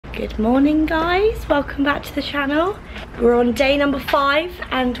Good morning guys, welcome back to the channel. We're on day number 5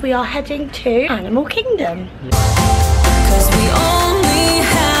 and we are heading to Animal Kingdom. 'Cause we only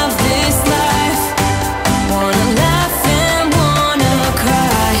have this life. Wanna laugh and wanna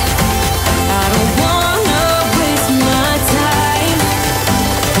cry. I don't wanna waste my time.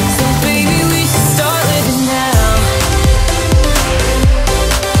 So baby, we should start living now.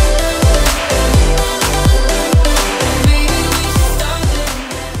 Baby, we should start living now.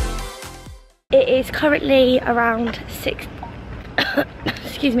 It is currently around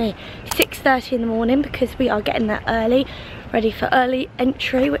 6:30 in the morning because we are getting there early, ready for early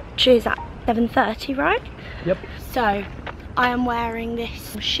entry, which is at 7:30, right? Yep. So I am wearing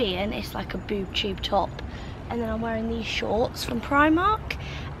this Shein, it's like a boob tube top, and then I'm wearing these shorts from Primark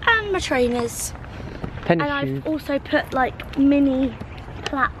and my trainers. Tennis and shoes. I've also put like mini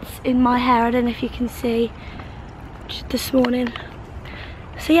plaits in my hair. I don't know if you can see this morning.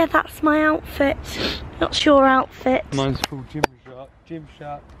 So yeah, that's my outfit. Not your outfit. Mine's called Gym Shop,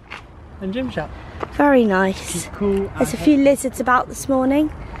 and Gym Shop. Very nice. She's cool. There's a few lizards about this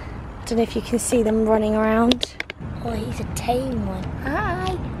morning. Don't know if you can see them running around. Oh, he's a tame one.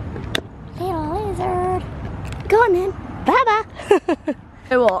 Hi, little lizard. Go on then. Bye-bye. You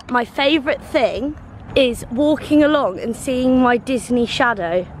know what? My favourite thing is walking along and seeing my Disney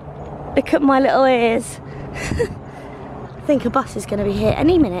shadow. Look at my little ears. I think a bus is going to be here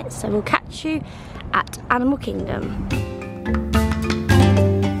any minute, so we'll catch you at Animal Kingdom.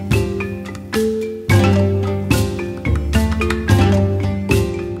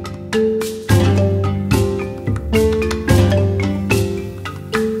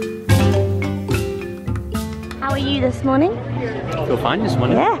 How are you this morning? I feel fine this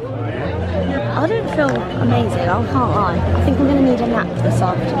morning. Yeah. I don't feel amazing, I can't lie. I think I'm going to need a nap this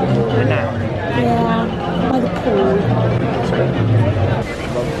afternoon. Now. Yeah, by the pool.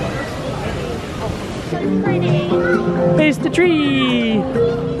 So pretty. There's the tree.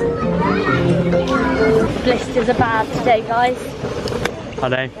 Blisters are bad today, guys. Are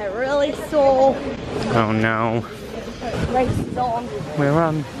they? They're really sore. Oh no. Race is on. We're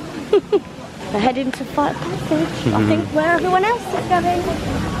on. We're heading to Flight Passage. I think where everyone else is going.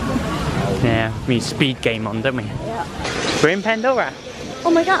 Yeah, we speed game on, don't we? Yeah. We're in Pandora. Oh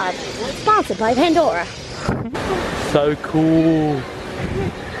my god, sponsored by Pandora. So cool.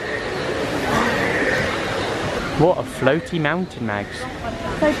 What a floaty mountain, Mags. So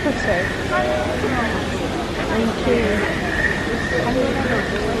pretty. Thank you.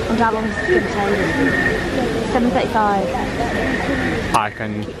 And how long is this going to take? 7:35. I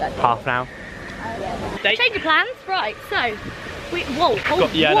can half an hour. Change of plans, right? So, whoa,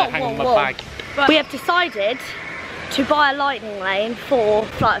 Hang on my bag. We have decided to buy a lightning lane for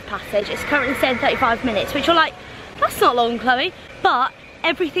Flight of Passage. It's currently saying 35 minutes, which you're like, that's not long, Chloe. But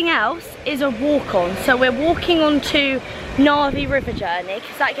everything else is a walk on. So we're walking on to Navi River Journey,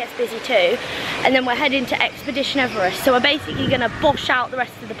 because that gets busy too. And then we're heading to Expedition Everest. So we're basically gonna bosh out the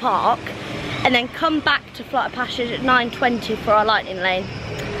rest of the park and then come back to Flight of Passage at 9:20 for our lightning lane.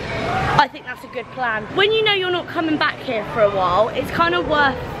 I think that's a good plan. When you know you're not coming back here for a while, it's kind of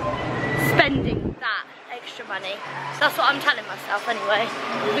worth spending that extra money. So that's what I'm telling myself anyway.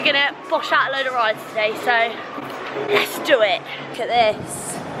 We're gonna bosh out a load of rides today, so let's do it. Look at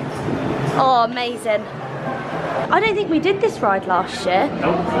this. Oh, amazing. I don't think we did this ride last year.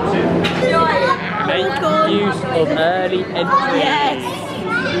 Make use of early entry. Yes.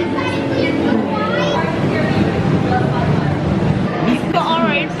 We've got our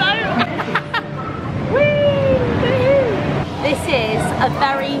own boat. This is a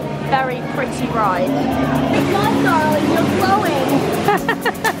very, very pretty ride. My darling, you're glowing.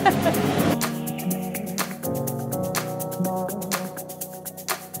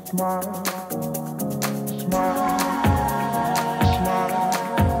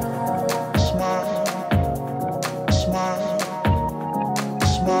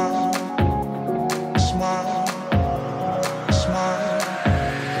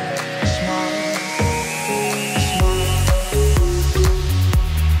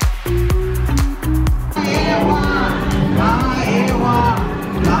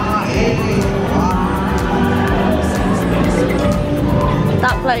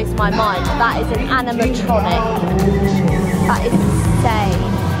 That blows my mind. That is an animatronic. That is insane.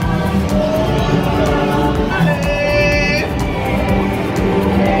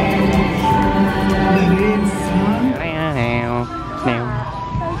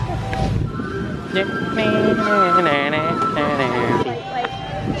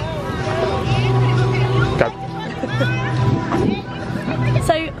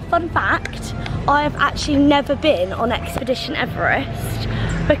 So, fun fact, I have actually never been on Expedition Everest.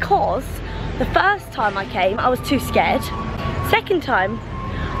 because the first time I came I was too scared. Second time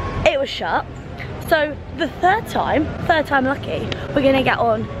it was shut. So the third time lucky, we're gonna get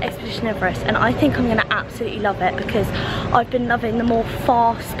on Expedition Everest, and I think I'm gonna absolutely love it because I've been loving the more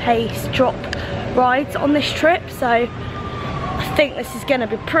fast-paced drop rides on this trip. So I think this is gonna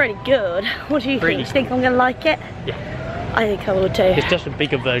be pretty good. What do you think? Do you think I'm gonna like it? Yeah. I think I will too. It's just a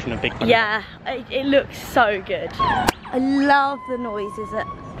bigger version of Big Thunder. Yeah, it looks so good. I love the noises at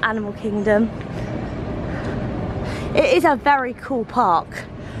Animal Kingdom. It is a very cool park.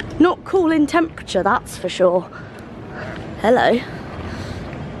 Not cool in temperature, that's for sure. Hello.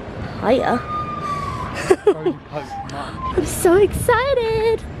 Hiya. I'm so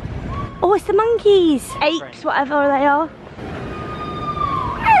excited. Oh, it's the monkeys. Apes, whatever they are.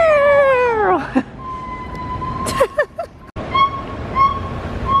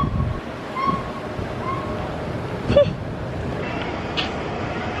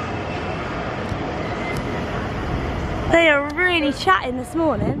 They are really chatting this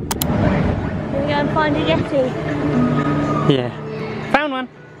morning. We're gonna go and find a Yeti. Yeah. Found one.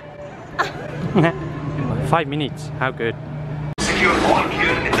 5 minutes. How good. Secure one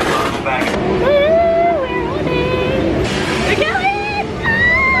kid in the first bag. We're on it. We're going.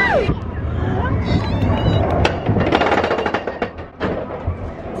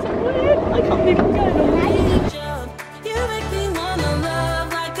 So weird. I can't believe we're going on. You make me wanna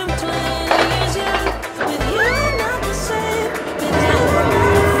love like I'm 20 years young. With you I'm not the same. With you I'm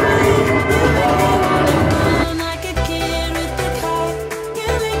not afraid. You make me wanna run like a kid with the kite. You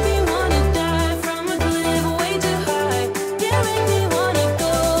make me wanna die from a cliff way too high. You make me wanna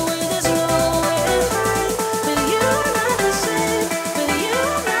go where there's nowhere to hide. With you I'm not the same. With you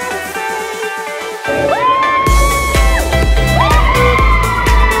I'm not afraid.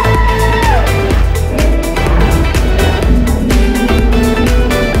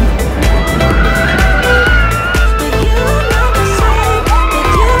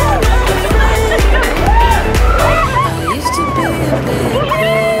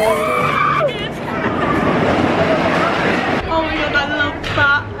 Oh my god, I love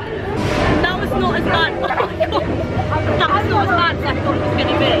that. That was not as bad. Oh my god. That was not as bad as I thought it was going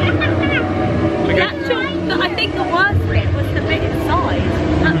to be. The actual, I think the worst bit was the bit inside.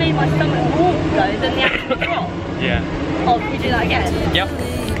 That made my stomach warm though than the actual drop. Yeah. Oh, can we do that again? Yep.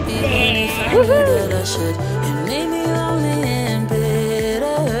 It made me lonely and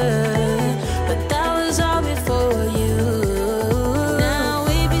bitter, but that was all before you. Now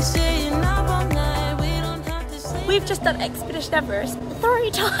we be staying up all night. We don't have to sleep. We've just done Expedition Everest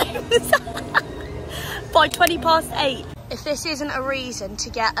 3 times by 8:20. If this isn't a reason to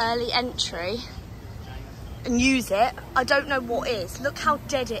get early entry and use it, I don't know what is. Look how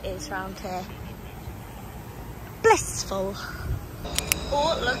dead it is around here. Blissful.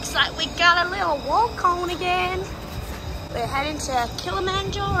 Oh, it looks like we got a little walk on again. We're heading to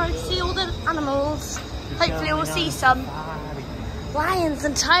Kilimanjaro to see all the animals. Hopefully we'll see some lions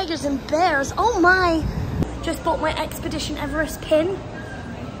and tigers and bears. Oh my! Just bought my Expedition Everest pin.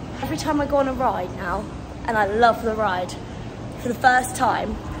 Every time I go on a ride now, and I love the ride, for the first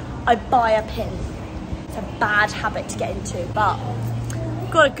time, I buy a pin. It's a bad habit to get into, but I've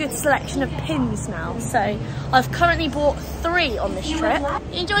got a good selection of pins now. So I've currently bought 3 on this trip.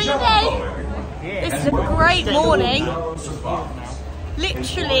 Enjoy your day. This is a great morning.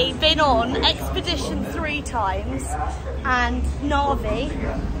 Literally been on Expedition 3 times and Navi,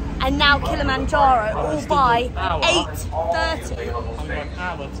 and now Kilimanjaro, all by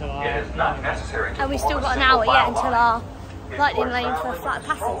 8:30. And we've still got an hour yet until our lightning lane for flat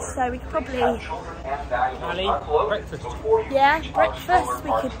passage, so we could probably... breakfast. Yeah, breakfast,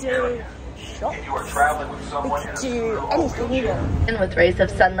 we could do shops, we could do anything even. With rays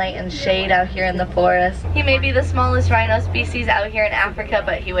of sunlight and shade out here in the forest. He may be the smallest rhino species out here in Africa,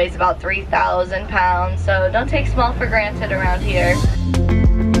 but he weighs about 3,000 pounds, so don't take small for granted around here.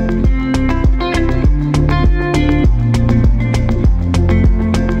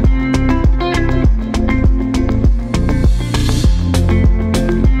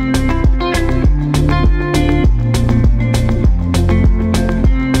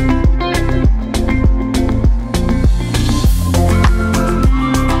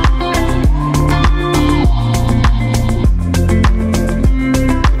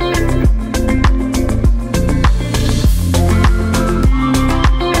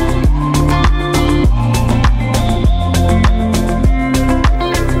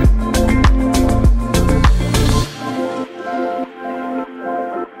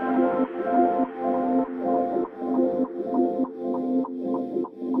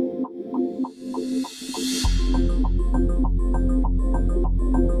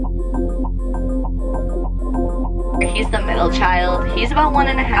 middle child. He's about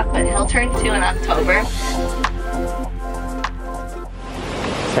 1.5, but he'll turn 2 in October.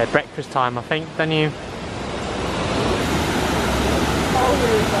 So breakfast time, I think, don't you?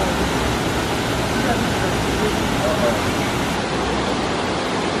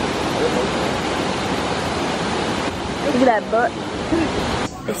 Look at that butt.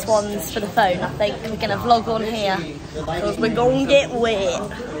 This one's for the phone, I think. We're gonna vlog on here because we're gonna get wet.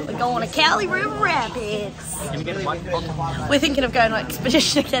 We're going to Cali River Rapids. We're thinking of going on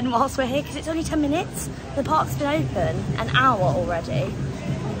Expedition again whilst we're here because it's only 10 minutes. The park's been open an hour already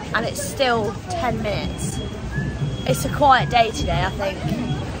and it's still 10 minutes. It's a quiet day today, I think.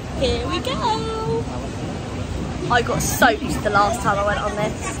 Here we go. I got soaked the last time I went on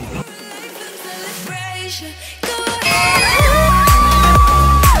this.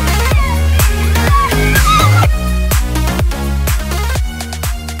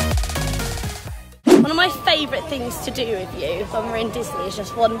 One of my favourite things to do with you when we're in Disney is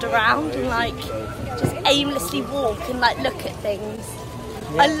just wander around and like just aimlessly walk and like look at things.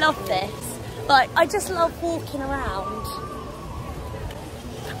 Yeah. I love this. Like, I just love walking around.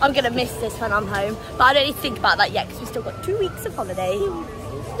 I'm gonna miss this when I'm home, but I don't need to think about that yet because we've still got 2 weeks of holiday.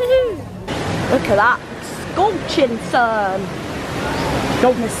 Look at that scorching sun.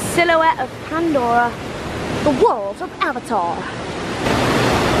 Got the silhouette of Pandora, the world of Avatar.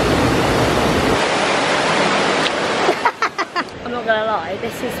 I'm not gonna lie,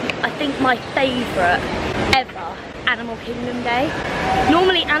 this is, I think, my favourite ever Animal Kingdom day.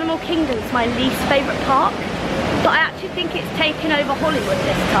 Normally Animal Kingdom is my least favourite park, but I actually think it's taken over Hollywood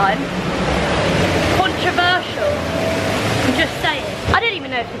this time. Controversial, I'm just saying. I don't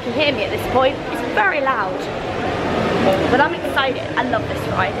even know if you can hear me at this point, it's very loud. But I'm excited, I love this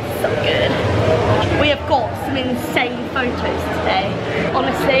ride, it's so good. We have got some insane photos today.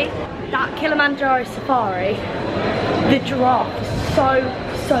 Honestly, that Kilimanjaro safari, the giraffe is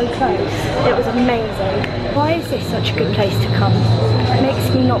so close. It was amazing. Why is this such a good place to come? It makes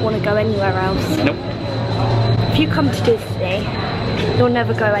me not want to go anywhere else. Nope. If you come to Disney, you'll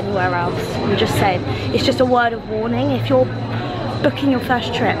never go anywhere else. I'm just saying. It's just a word of warning. If you're booking your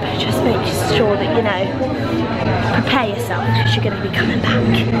first trip, just make sure that, you know, prepare yourself because you're going to be coming back.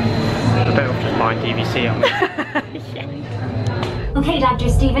 I better off just buying DVC on Yeah. Okay, Dr.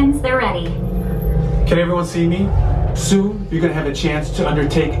 Stevens, they're ready. Can everyone see me? Soon, you're going to have a chance to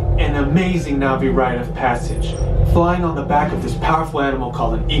undertake an amazing Navi rite of passage, flying on the back of this powerful animal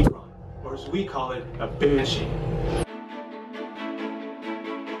called an eagle, or as we call it, a banshee.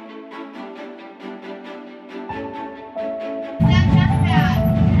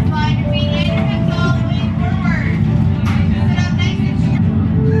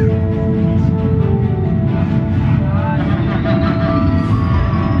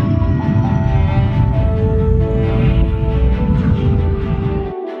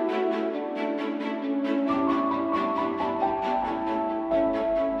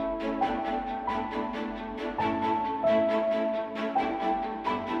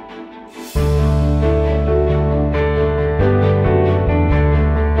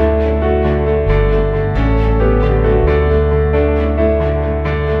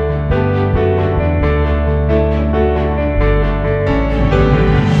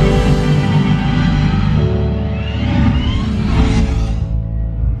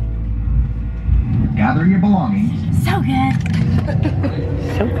 Gather your belongings. So good.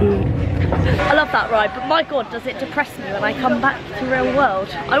 So good. I love that ride, but my God, does it depress me when I come back to real world.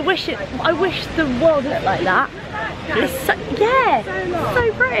 I wish the world looked like that. It's so, yeah,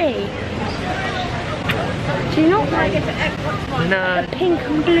 so pretty. Do you not like it? No. The pink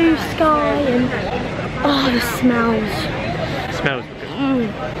and blue sky and oh, the smells. Smells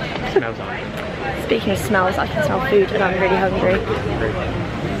good. Smells like. Speaking of smells, I can smell food and I'm really hungry.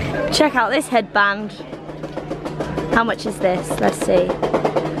 Check out this headband. How much is this? Let's see.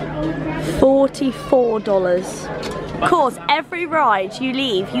 $44. Of course, every ride you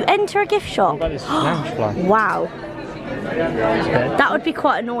leave, you enter a gift shop. Wow. That would be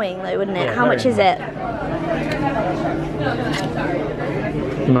quite annoying though, wouldn't it? How much is it?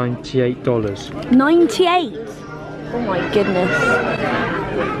 $98. 98? Oh my goodness.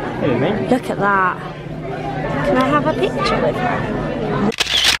 Look at that. Can I have a picture with her?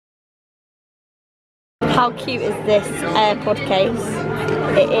 How cute is this AirPod case?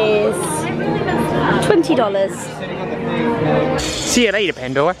 It is $20. See you later,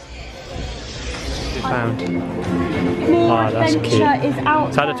 Pandora. Found. More that's Adventure cute. is out.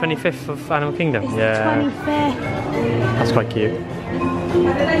 Is that the 25th of Animal Kingdom? It's yeah. the 25th. That's quite cute.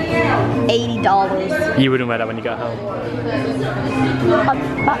 $80. You wouldn't wear that when you got home.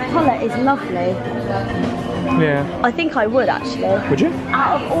 That colour is lovely. Yeah. I think I would actually. Would you?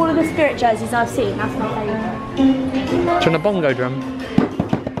 Out of all of the Spirit jerseys I've seen, that's my favourite. Do you want a bongo drum?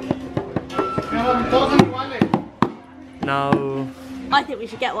 No. I think we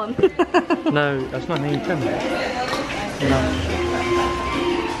should get one. No, that's not how you turn it. No.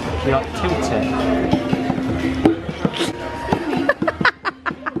 You like tilt it.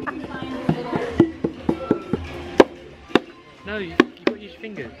 No, you've got to use your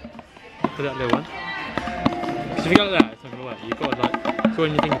fingers for that little one. Because if you go like that, it's not going to work. You've got to like, go on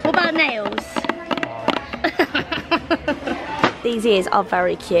your fingers. What about nails? These ears are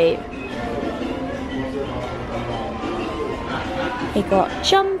very cute. They got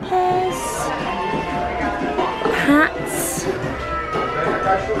jumpers, hats,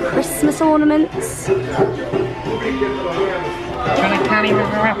 Christmas ornaments. Do you want a Canny River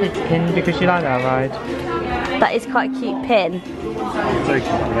Rapids pin because you like that ride? That is quite a cute pin. Very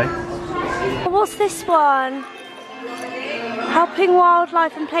cute, right? What's this one? Helping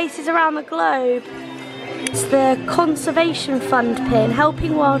wildlife in places around the globe. It's the Conservation Fund pin,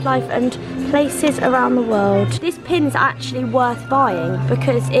 helping wildlife and places around the world. This pin is actually worth buying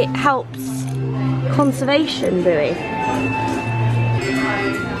because it helps conservation, buoy.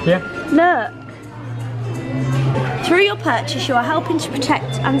 Yeah. Look. Through your purchase, you are helping to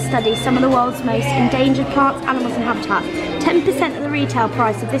protect and study some of the world's most endangered plants, animals and habitats. 10% of the retail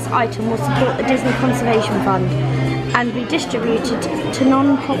price of this item will support the Disney Conservation Fund and be distributed to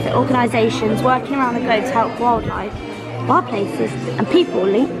non-profit organisations working around the globe to help wildlife, wild places and people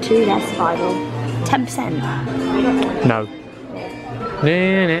linked to their survival. 10%. No.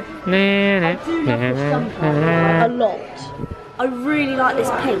 A lot. I really like this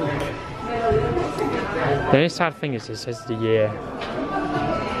pink. The only sad thing is it says the year.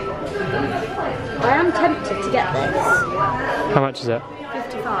 I am tempted to get this. How much is it?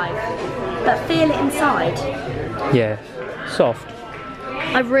 55. But feel it inside. Yeah. Soft.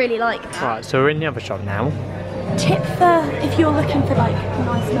 I really like that. Right, so we're in the other shop now. Tip for if you're looking for like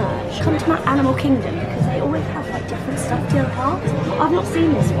nice merch, come to my Animal Kingdom because they always have like different stuff to the parks. I've not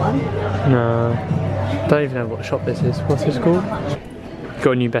seen this one. No. Don't even know what shop this is. What's this called?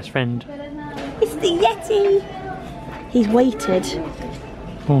 Got a new best friend. It's the Yeti. He's waited.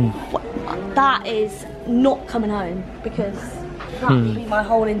 Oh. That is not coming home because that would be my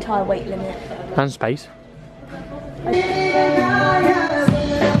whole entire weight limit. And space.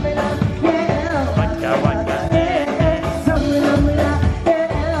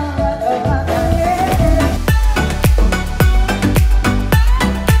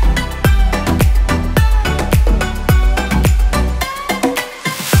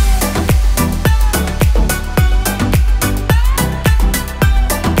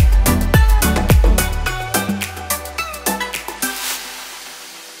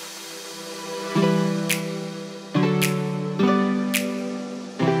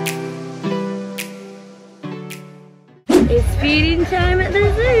 It's feeding time at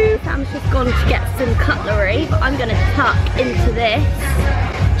the zoo. Sam's just gone to get some cutlery, but I'm gonna tuck into this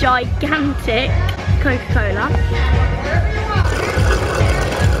gigantic Coca-Cola.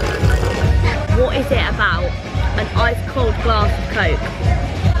 What is it about an ice cold glass of Coke?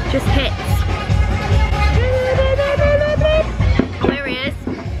 Just hits. There he is.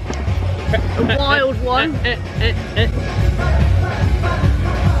 A wild one.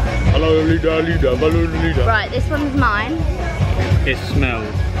 Right, this one's mine. It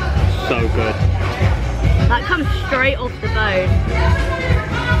smells so good. That comes straight off the bone.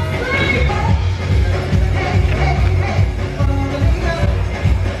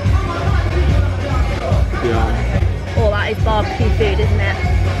 Yeah. Oh, that is barbecue food, isn't it?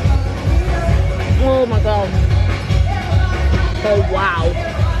 Oh my god. Oh wow.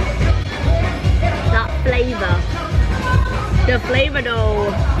 That flavour. The flavour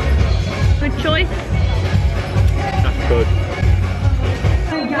though. Good choice. That's good.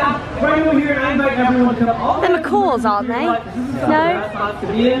 Right over here, I invite everyone to come all They're macaws, aren't they? No? spots to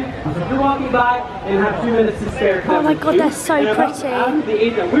be in. So if you're walking by and have 2 minutes to spare, Oh my god, they're so and about pretty. half of the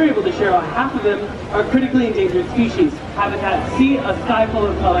 8 that we're able to share on, half of them are critically endangered species. Habitat C, a sky full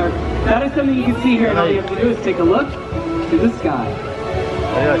of color. That is something you can see here, and all you have to do is take a look to the sky.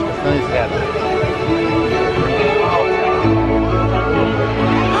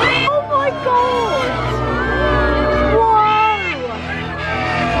 Oh my god! Whoa!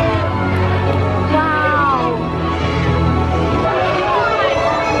 Wow!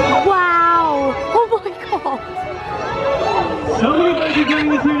 Wow! Oh my god! So many birds are doing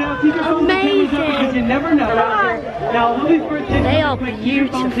this right now. Keep your phones and cameras up because you never know. Now, Lily's first tip They is are to keep your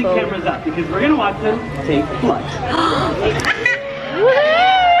phones and beautiful. cameras up because we're gonna watch them take flight.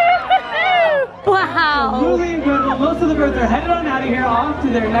 Wow! Really incredible. Most of the birds are headed on out of here, off to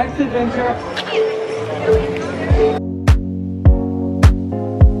their next adventure.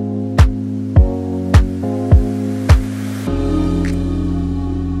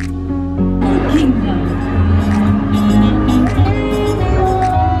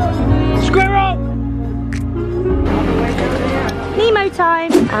 Nemo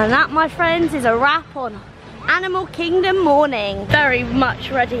time! And that, my friends, is a wrap on Animal Kingdom morning. Very much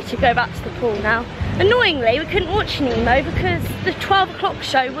ready to go back to the pool now. Annoyingly, we couldn't watch Nemo because the 12 o'clock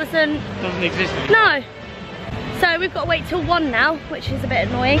show doesn't exist anymore. No. So we've got to wait till 1 now, which is a bit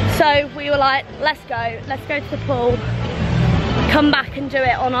annoying. So we were like, let's go to the pool, come back and do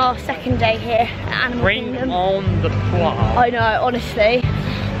it on our second day here at Animal Kingdom. Bring on the pool. I know, honestly.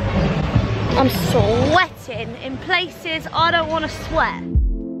 I'm sweating in places I don't want to sweat.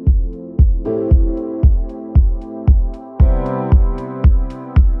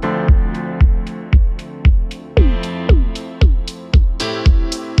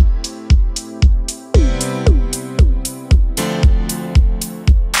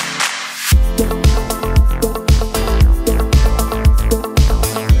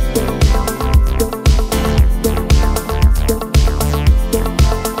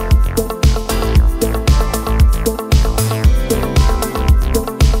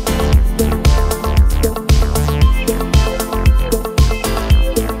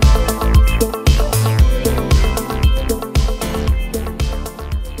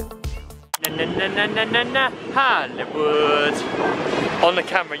 Hollywood. On the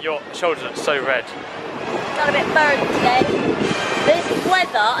camera, your shoulders look so red. Got a bit burned today. This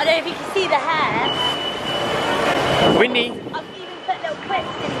weather, I don't know if you can see the hair. Windy. I've even put little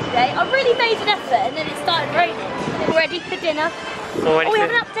clips in today. I really made an effort and then it started raining. Ready for dinner. Oh, we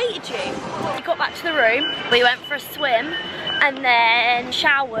haven't updated you. We got back to the room, we went for a swim and then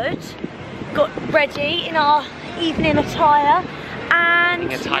showered, got ready in our evening attire, and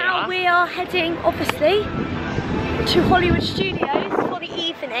now we are heading, obviously, to Hollywood Studios for the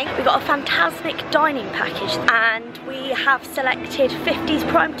evening. We got a Fantasmic dining package and we have selected 50's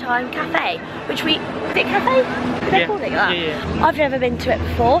Primetime Cafe, which we, is it cafe? They called it that? Yeah. I've never been to it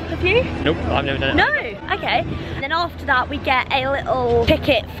before, have you? Nope, I've never done it. No, okay. And then after that we get a little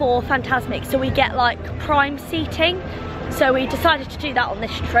ticket for Fantasmic, so we get like prime seating. So we decided to do that on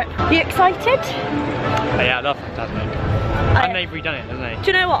this trip. Are you excited? Oh, yeah, I love Fantasmic. And they've redone it, haven't they? Do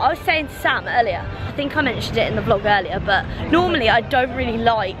you know what? I was saying to Sam earlier, I think I mentioned it in the vlog earlier, but normally I don't really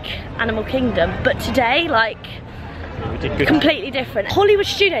like Animal Kingdom, but today, like, we did good. Completely different. Hollywood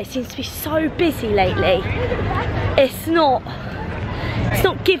Studios seems to be so busy lately. It's not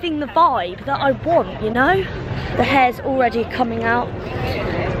giving the vibe that I want, you know? The hair's already coming out.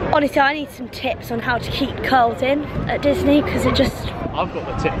 Honestly, I need some tips on how to keep curls in at Disney, because it just... I've got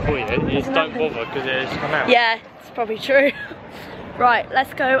the tip for you, is don't bother because it's come out. Yeah, it's probably true. Right,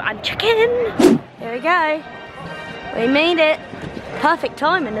 let's go and check in. Here we go. We made it. Perfect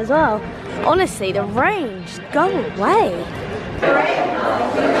timing as well. Honestly, the rain just go away.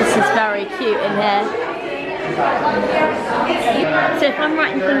 This is very cute in here. So if I'm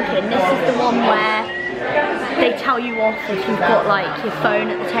right in thinking, this is the one where they tell you off if you've got like your phone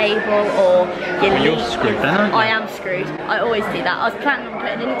at the table or You're screwed then, aren't you? I am screwed. I always do that. I was planning on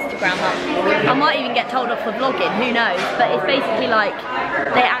putting an Instagram up. I might even get told off for vlogging, who knows? But it's basically like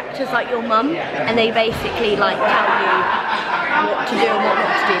they act as like your mum and they basically like tell you what to do and what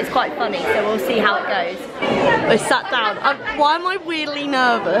not to do. It's quite funny, so we'll see how it goes. We sat down. Why am I weirdly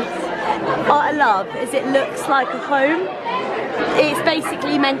nervous? What I love is it looks like a home. It's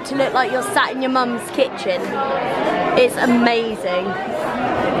basically meant to look like you're sat in your mum's kitchen. It's amazing.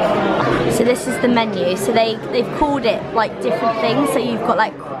 So this is the menu. So they've called it like different things. So you've got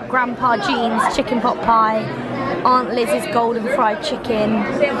like Grandpa Jean's chicken pot pie, Aunt Liz's golden fried chicken,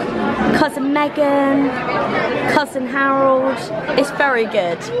 Cousin Megan, Cousin Harold. It's very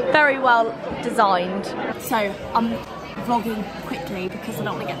good, very well designed. So I'm vlogging quickly because I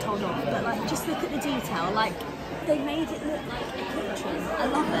don't want to get told off. But like, just look at the detail. Like, they made it look like a kitchen. I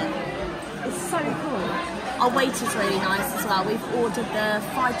love it. It's so cool. Our waiter's really nice as well. We've ordered the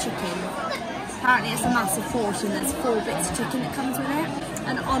fried chicken. Apparently it's a massive portion. There's 4 bits of chicken that comes with it.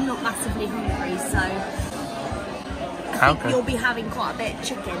 And I'm not massively hungry, so I think you'll be having quite a bit of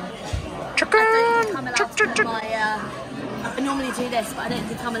chicken. I don't think I'm allowed to put my, I normally do this, but I don't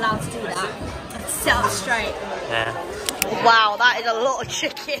think I'm allowed to do that. I have to sit up straight. Yeah. Wow, that is a lot of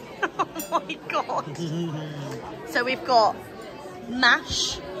chicken. Oh my god. So we've got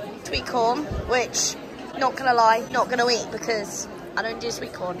mash, sweet corn, which not gonna lie, not gonna eat because I don't do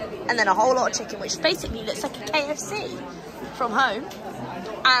sweet corn. And then a whole lot of chicken, which basically looks like a KFC from home.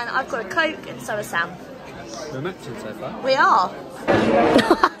 And I've got a Coke and so has Sam. We're matching so far. We are.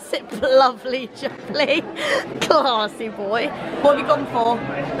 That's lovely, Jubbly. Classy boy. What have you gone for?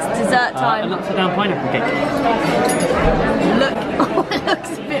 It's dessert time. An upside down pineapple cake. Look, oh, it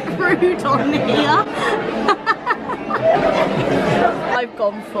looks a bit rude on here. I've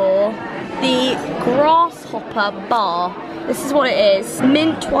gone for the grasshopper bar. This is what it is.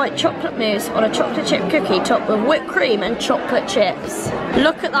 Mint white chocolate mousse on a chocolate chip cookie topped with whipped cream and chocolate chips.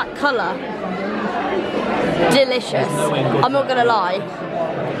 Look at that colour. Delicious. I'm not gonna lie,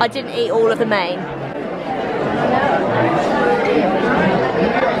 I didn't eat all of the main.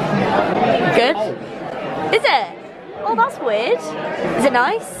 Good? Is it? Oh, that's weird. Is it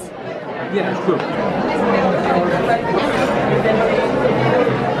nice? Yeah, it's good.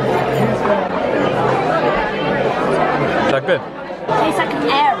 Is that good? Tastes like an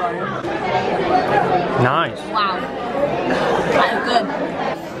arrow. Nice. Wow. That is good.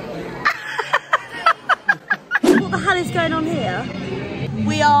 What the hell is going on here?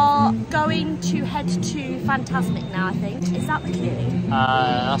 We are going to head to Fantasmic now, I think. Is that the queue?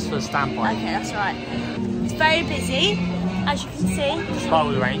 That's for the standpoint. Okay, that's right. It's very busy, as you can see. Despite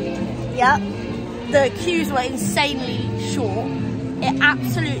all the rain. Yep. The queues were insanely short. It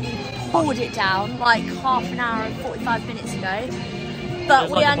absolutely poured it down like half an hour and 45 minutes ago. But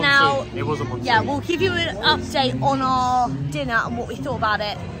we are now... It wasn't monsoon. Yeah, we'll give you an update on our dinner and what we thought about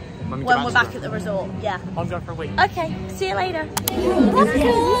it when we're back at the resort. Yeah. I'm going for a week. Okay, see you later. We're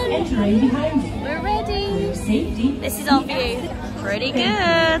ready. Safety. This is our view. Pretty good.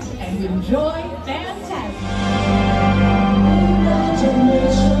 And enjoy Fantasmic.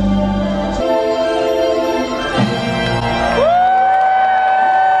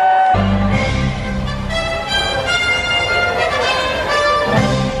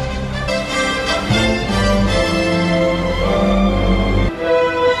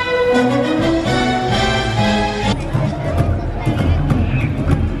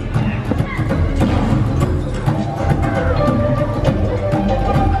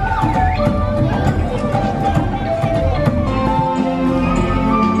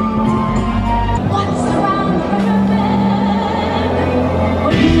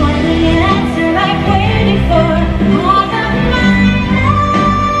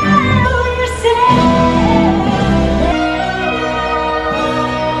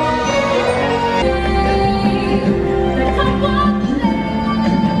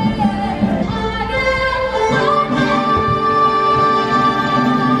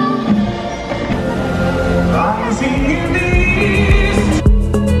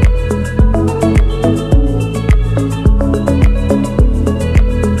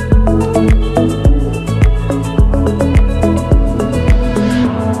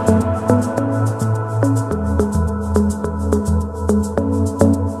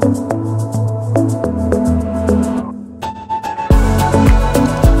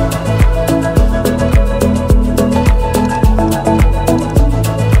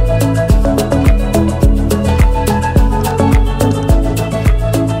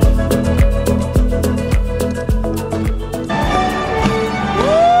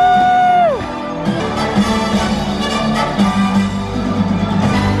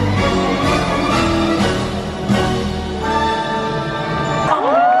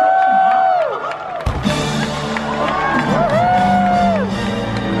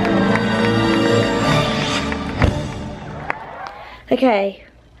 Okay,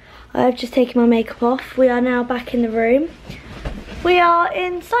 I've just taken my makeup off. We are now back in the room. We are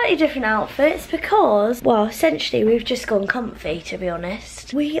in slightly different outfits because, well, essentially we've just gone comfy, to be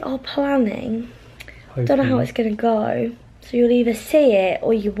honest. We are planning, don't know how it's gonna go, so you'll either see it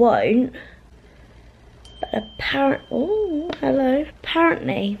or you won't. But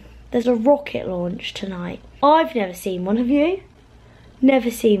apparently there's a rocket launch tonight. I've never seen one, have you?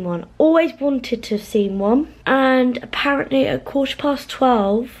 Never seen one. Always wanted to have seen one. And apparently at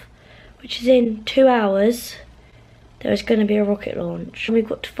 12:15, which is in 2 hours, there is going to be a rocket launch. And we've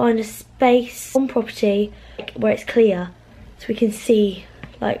got to find a space on property where it's clear so we can see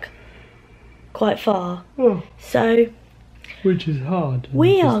like quite far. Oh. So Which is hard.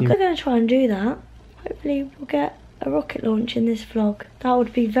 we are going to try and do that. Hopefully we'll get a rocket launch in this vlog. That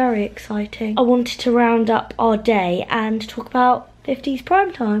would be very exciting. I wanted to round up our day and talk about 50's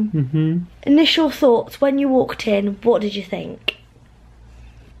prime time. Initial thoughts when you walked in, what did you think?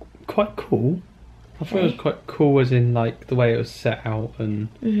 Quite cool. I thought it was quite cool as in like the way it was set out and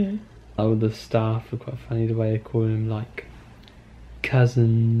all the staff were quite funny the way they're calling them like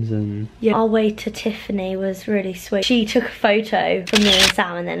cousins and... Yeah, our waiter Tiffany was really sweet. She took a photo from me and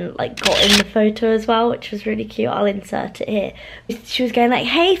Sam and then like got in the photo as well, which was really cute. I'll insert it here. She was going like,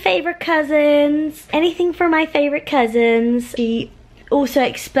 hey favourite cousins, anything for my favourite cousins. She also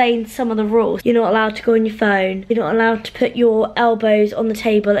explained some of the rules. You're not allowed to go on your phone. You're not allowed to put your elbows on the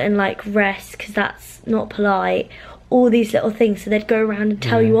table and like rest because that's not polite. All these little things, so they'd go around and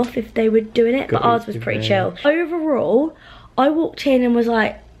tell you off if they were doing it, but ours was pretty chill. Overall, I walked in and was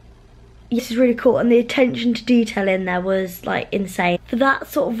like, this is really cool, and the attention to detail in there was like insane. For that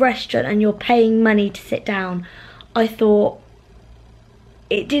sort of restaurant and you're paying money to sit down, I thought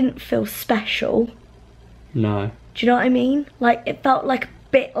it didn't feel special. No. Do you know what I mean? Like, it felt like a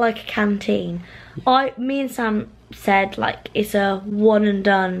bit like a canteen. Me and Sam said like it's a one and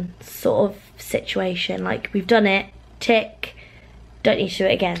done sort of situation. Like, we've done it, tick, don't need to do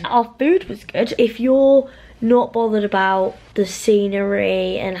it again. Our food was good. If you're not bothered about the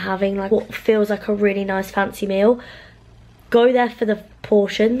scenery and having like what feels like a really nice fancy meal, go there for the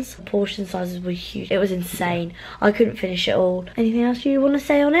portions. The portion sizes were huge. It was insane. I couldn't finish it all. Anything else you want to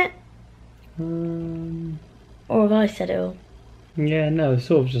say on it? Or have I said it all? Yeah, no, it's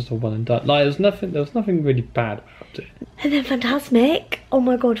sort of just a one and done. Like, there was nothing really bad about it. And then Fantasmic. Oh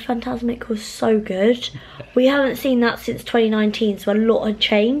my god, Fantasmic was so good. Yeah. We haven't seen that since 2019, so a lot had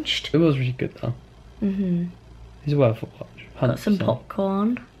changed. It was really good though. It's worth a watch. 100%. Got some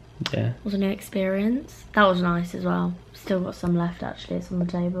popcorn. Yeah. It was a new experience. That was nice as well. Still got some left actually, it's on the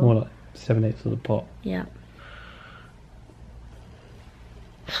table. More like 7/8 of the pot. Yeah.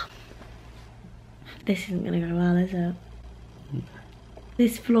 This isn't gonna go well, is it?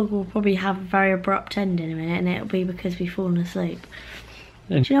 This vlog will probably have a very abrupt end in a minute, and it'll be because we've fallen asleep.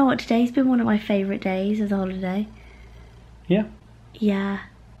 Do you know what? Today's been one of my favourite days of the holiday. Yeah? Yeah.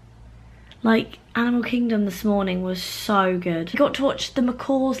 Like, Animal Kingdom this morning was so good. I got to watch the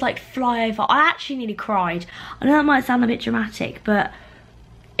macaws like fly over. I actually nearly cried. I know that might sound a bit dramatic, but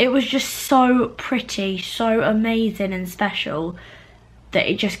it was just so pretty, so amazing and special that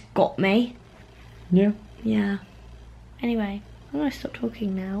it just got me. Yeah. Yeah. Anyway, I'm going to stop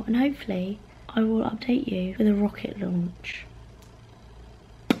talking now, and hopefully I will update you with a rocket launch.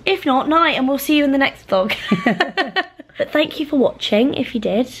 If not, night, and we'll see you in the next vlog. But thank you for watching, if you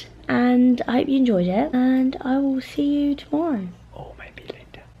did, and I hope you enjoyed it, and I will see you tomorrow. Or maybe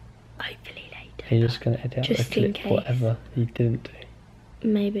later. Hopefully later. Are you just going to edit out the clip, whatever you didn't do?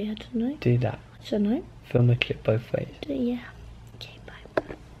 Maybe, I don't know. Do that. I don't know. Film the clip both ways. Yeah. Okay,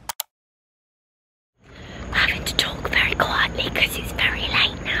 bye. We're having to talk very quietly because it's very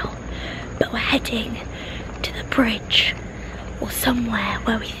late now, but we're heading to the bridge or somewhere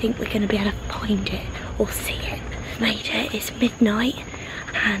where we think we're going to be able to find it or see it. Made it, it's midnight,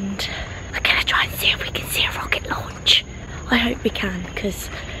 and we're going to try and see if we can see a rocket launch. I hope we can, because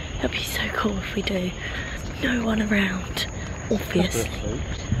it'll be so cool if we do. No one around, obviously.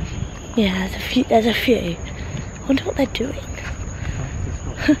 Yeah, there's a few. I wonder what they're doing.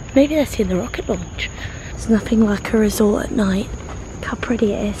 Maybe they're seeing the rocket launch. There's nothing like a resort at night. Look how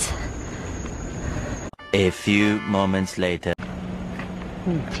pretty it is. A few moments later.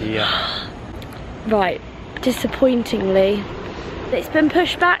 Oh dear. Right, disappointingly, it's been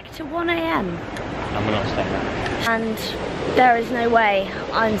pushed back to 1 AM. And we're not staying up. And there is no way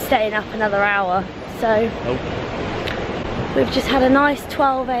I'm staying up another hour. So we've just had a nice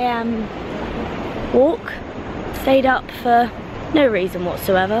 12 AM walk. Stayed up for no reason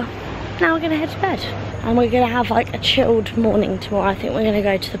whatsoever. Now we're gonna head to bed. And we're gonna have like a chilled morning tomorrow. I think we're gonna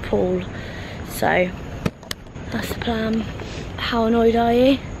go to the pool. So that's the plan. How annoyed are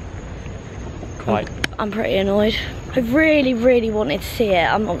you? Quite. I'm pretty annoyed. I really, really wanted to see it,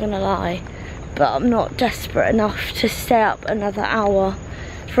 I'm not gonna lie. But I'm not desperate enough to stay up another hour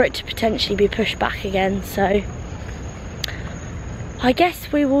for it to potentially be pushed back again. So I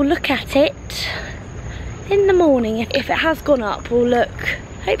guess we will look at it in the morning. If it has gone up, we'll look.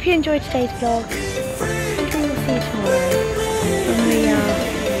 Hope you enjoyed today's vlog. And we will see you tomorrow when we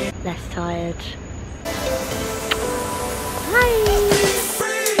are less tired. Bye!